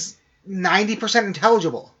is 90%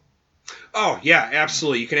 intelligible. Oh yeah,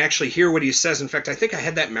 absolutely. You can actually hear what he says. In fact, I think I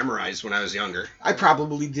had that memorized when I was younger. I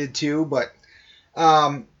probably did too, but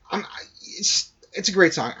it's a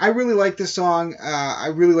great song. I really like this song. I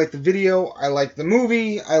really like the video. I like the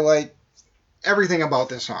movie. I like everything about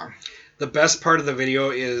this song. The best part of the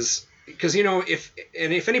video is, because, you know, if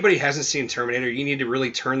anybody hasn't seen Terminator, you need to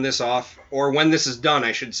really turn this off. Or when this is done,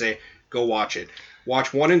 I should say, go watch it.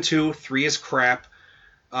 Watch 1 and 2. 3 is crap.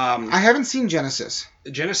 I haven't seen Genesis.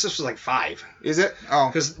 Genesis was like 5. Is it? Oh.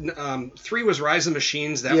 Because 3 was Rise of the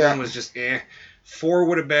Machines. That one was just eh. 4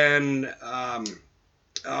 would have been,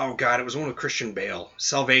 oh God, it was one with Christian Bale.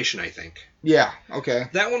 Salvation, I think. Yeah, okay.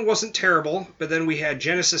 That one wasn't terrible, but then we had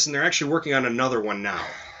Genesis, and they're actually working on another one now.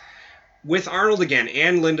 With Arnold again,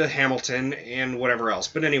 and Linda Hamilton, and whatever else.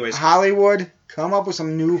 But anyways. Hollywood, come up with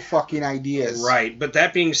some new fucking ideas. Right, but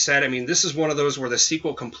that being said, I mean, this is one of those where the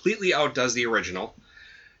sequel completely outdoes the original.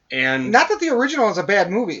 And Not that the original is a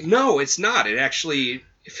bad movie. no, it's not. It actually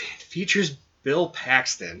features Bill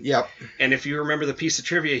Paxton. Yep. And if you remember the piece of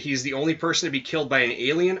trivia, he's the only person to be killed by an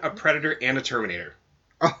alien, a predator, and a Terminator.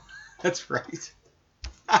 Oh, that's right.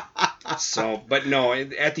 So, but no,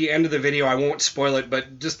 at the end of the video, I won't spoil it,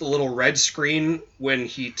 but just the little red screen when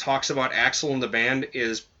he talks about Axl and the band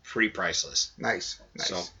is pretty priceless. Nice.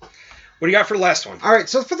 So, what do you got for the last one? All right,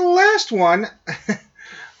 so for the last one,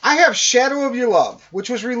 I have Shadow of Your Love, which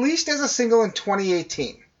was released as a single in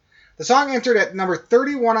 2018. The song entered at number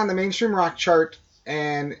 31 on the mainstream rock chart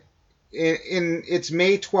and in its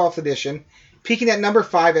May 12th edition, peaking at number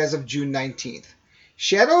 5 as of June 19th.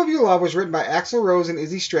 Shadow of Your Love was written by Axl Rose and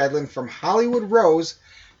Izzy Stradlin from Hollywood Rose,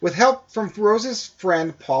 with help from Rose's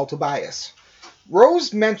friend Paul Tobias.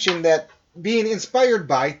 Rose mentioned that being inspired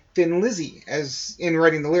by Thin Lizzy as in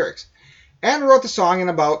writing the lyrics, and wrote the song in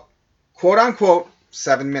about, quote-unquote,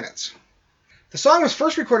 7 minutes. The song was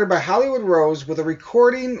first recorded by Hollywood Rose, with a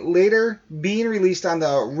recording later being released on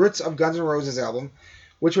the Roots of Guns N' Roses album,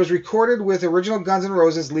 which was recorded with original Guns N'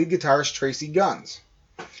 Roses lead guitarist Tracy Guns.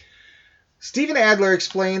 Steven Adler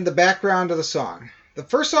explained the background of the song. The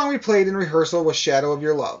first song we played in rehearsal was Shadow of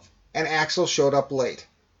Your Love, and Axl showed up late.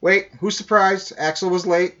 Wait, who's surprised? Axl was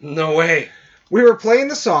late? No way. We were playing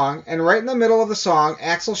the song, and right in the middle of the song,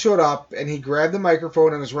 Axl showed up, and he grabbed the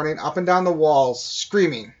microphone and was running up and down the walls,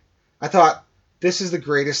 screaming. I thought, this is the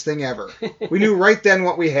greatest thing ever. We knew right then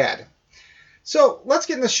what we had. So, let's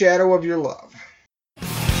get in the Shadow of Your Love. And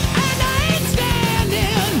I ain't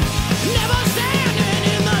standing, never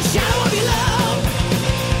standing in the shadow of your love.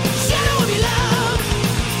 Shadow of your love.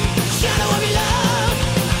 Shadow of your love.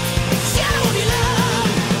 Shadow of your love.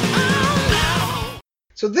 Oh no.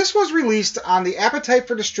 So this was released on the Appetite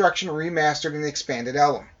for Destruction remastered and expanded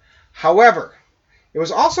album. However, it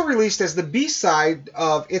was also released as the B-side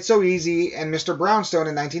of It's So Easy and Mr. Brownstone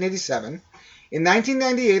in 1987, in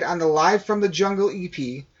 1998 on the Live from the Jungle EP,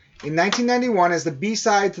 in 1991 as the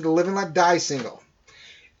B-side to the Live and Let Die single.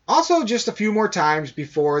 Also just a few more times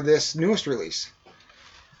before this newest release.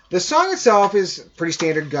 The song itself is pretty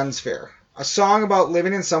standard Guns fare. A song about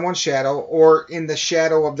living in someone's shadow, or in the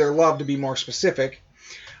shadow of their love to be more specific.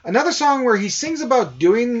 Another song where he sings about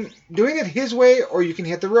doing it his way or you can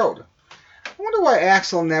hit the road. I wonder why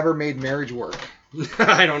Axl never made Marriage work.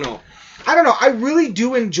 I don't know. I really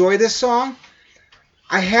do enjoy this song.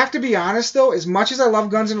 I have to be honest, though, as much as I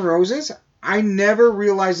love Guns N' Roses, I never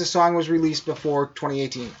realized the song was released before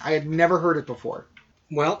 2018. I had never heard it before.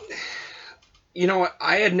 Well, you know what?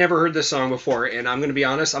 I had never heard this song before, and I'm going to be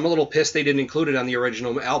honest, I'm a little pissed they didn't include it on the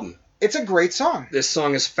original album. It's a great song. This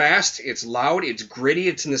song is fast, it's loud, it's gritty,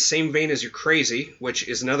 it's in the same vein as You're Crazy, which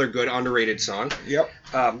is another good underrated song. Yep.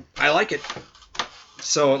 I like it.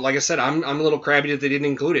 So, like I said, I'm a little crabby that they didn't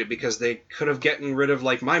include it, because they could have gotten rid of,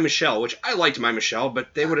 like, My Michelle, which I liked My Michelle, but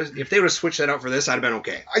if they would have switched that out for this, I'd have been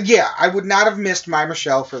okay. Yeah, I would not have missed My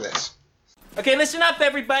Michelle for this. Okay, listen up,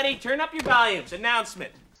 everybody. Turn up your volumes.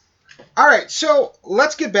 Announcement. All right, so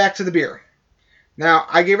let's get back to the beer. Now,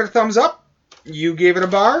 I gave it a thumbs up. You gave it a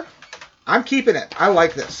bar. I'm keeping it. I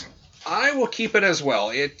like this. I will keep it as well.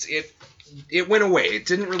 It went away. It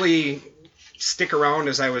didn't really stick around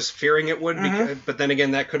as I was fearing it would, but then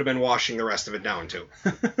again, that could have been washing the rest of it down, too.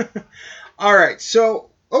 All right,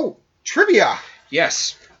 so, trivia.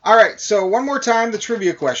 Yes. All right, so one more time, the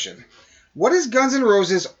trivia question. What is Guns N'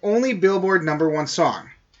 Roses' only Billboard #1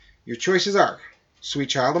 song? Your choices are Sweet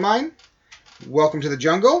Child of Mine, Welcome to the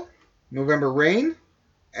Jungle, November Rain,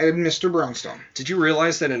 and Mr. Brownstone. Did you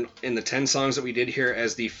realize that in the 10 songs that we did here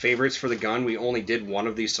as the favorites for the gun, we only did one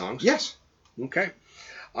of these songs? Yes. Okay.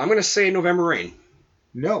 I'm going to say November Rain.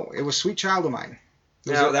 No, it was Sweet Child of Mine.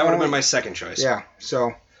 Yeah, that would have been my second choice. Yeah,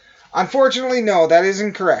 so unfortunately, no, that is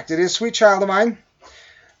incorrect. It is Sweet Child of Mine.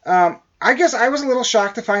 I guess I was a little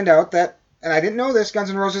shocked to find out that, and I didn't know this, Guns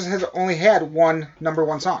N' Roses has only had one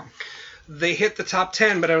 #1 song. They hit the top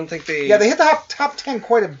 10, but I don't think they... Yeah, they hit the top 10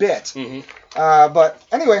 quite a bit. Mm-hmm. But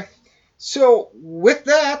anyway, so with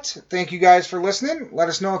that, thank you guys for listening. Let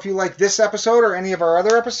us know if you like this episode or any of our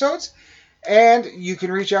other episodes. And you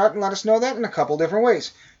can reach out and let us know that in a couple different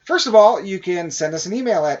ways. First of all, you can send us an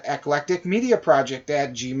email at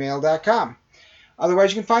eclecticmediaproject@gmail.com. Otherwise,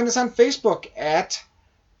 you can find us on Facebook at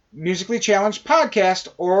Musically Challenged Podcast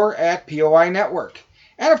or at POI Network.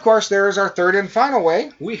 And of course, there is our third and final way.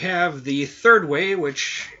 We have the third way,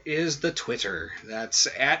 which is the Twitter. That's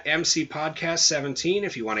at MCPodcast17.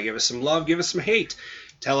 If you want to give us some love, give us some hate.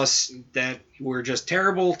 Tell us that we're just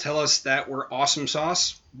terrible. Tell us that we're awesome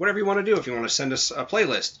sauce. Whatever you want to do. If you want to send us a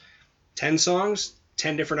playlist. 10 songs,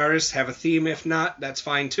 10 different artists, have a theme. If not, that's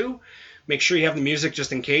fine too. make sure you have the music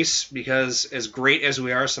just in case, because as great as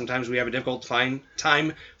we are, sometimes we have a difficult time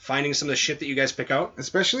finding some of the shit that you guys pick out.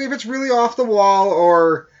 Especially if it's really off the wall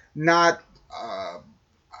or not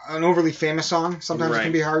an overly famous song. Sometimes it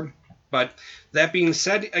can be hard. But that being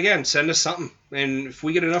said, again, send us something. And if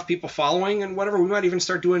we get enough people following and whatever, we might even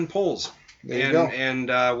start doing polls. There you go. And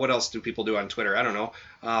what else do people do on Twitter? I don't know.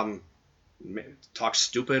 Talk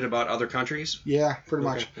stupid about other countries? Yeah, pretty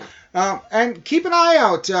much. And keep an eye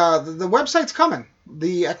out. The website's coming.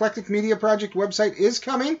 The Eclectic Media Project website is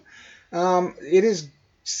coming. It is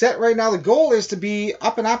set right now. The goal is to be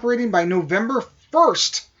up and operating by November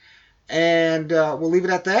 1st. And we'll leave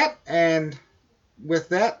it at that. And with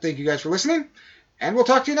that, thank you guys for listening. And we'll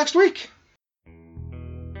talk to you next week.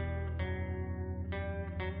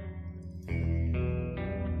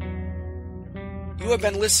 You have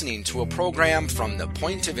been listening to a program from the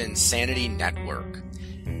Point of Insanity Network.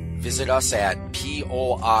 Visit us at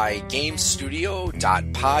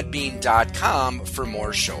poigamestudio.podbean.com for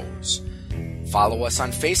more shows. Follow us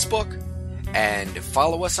on Facebook and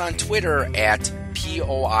follow us on Twitter at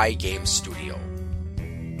POI Game Studio.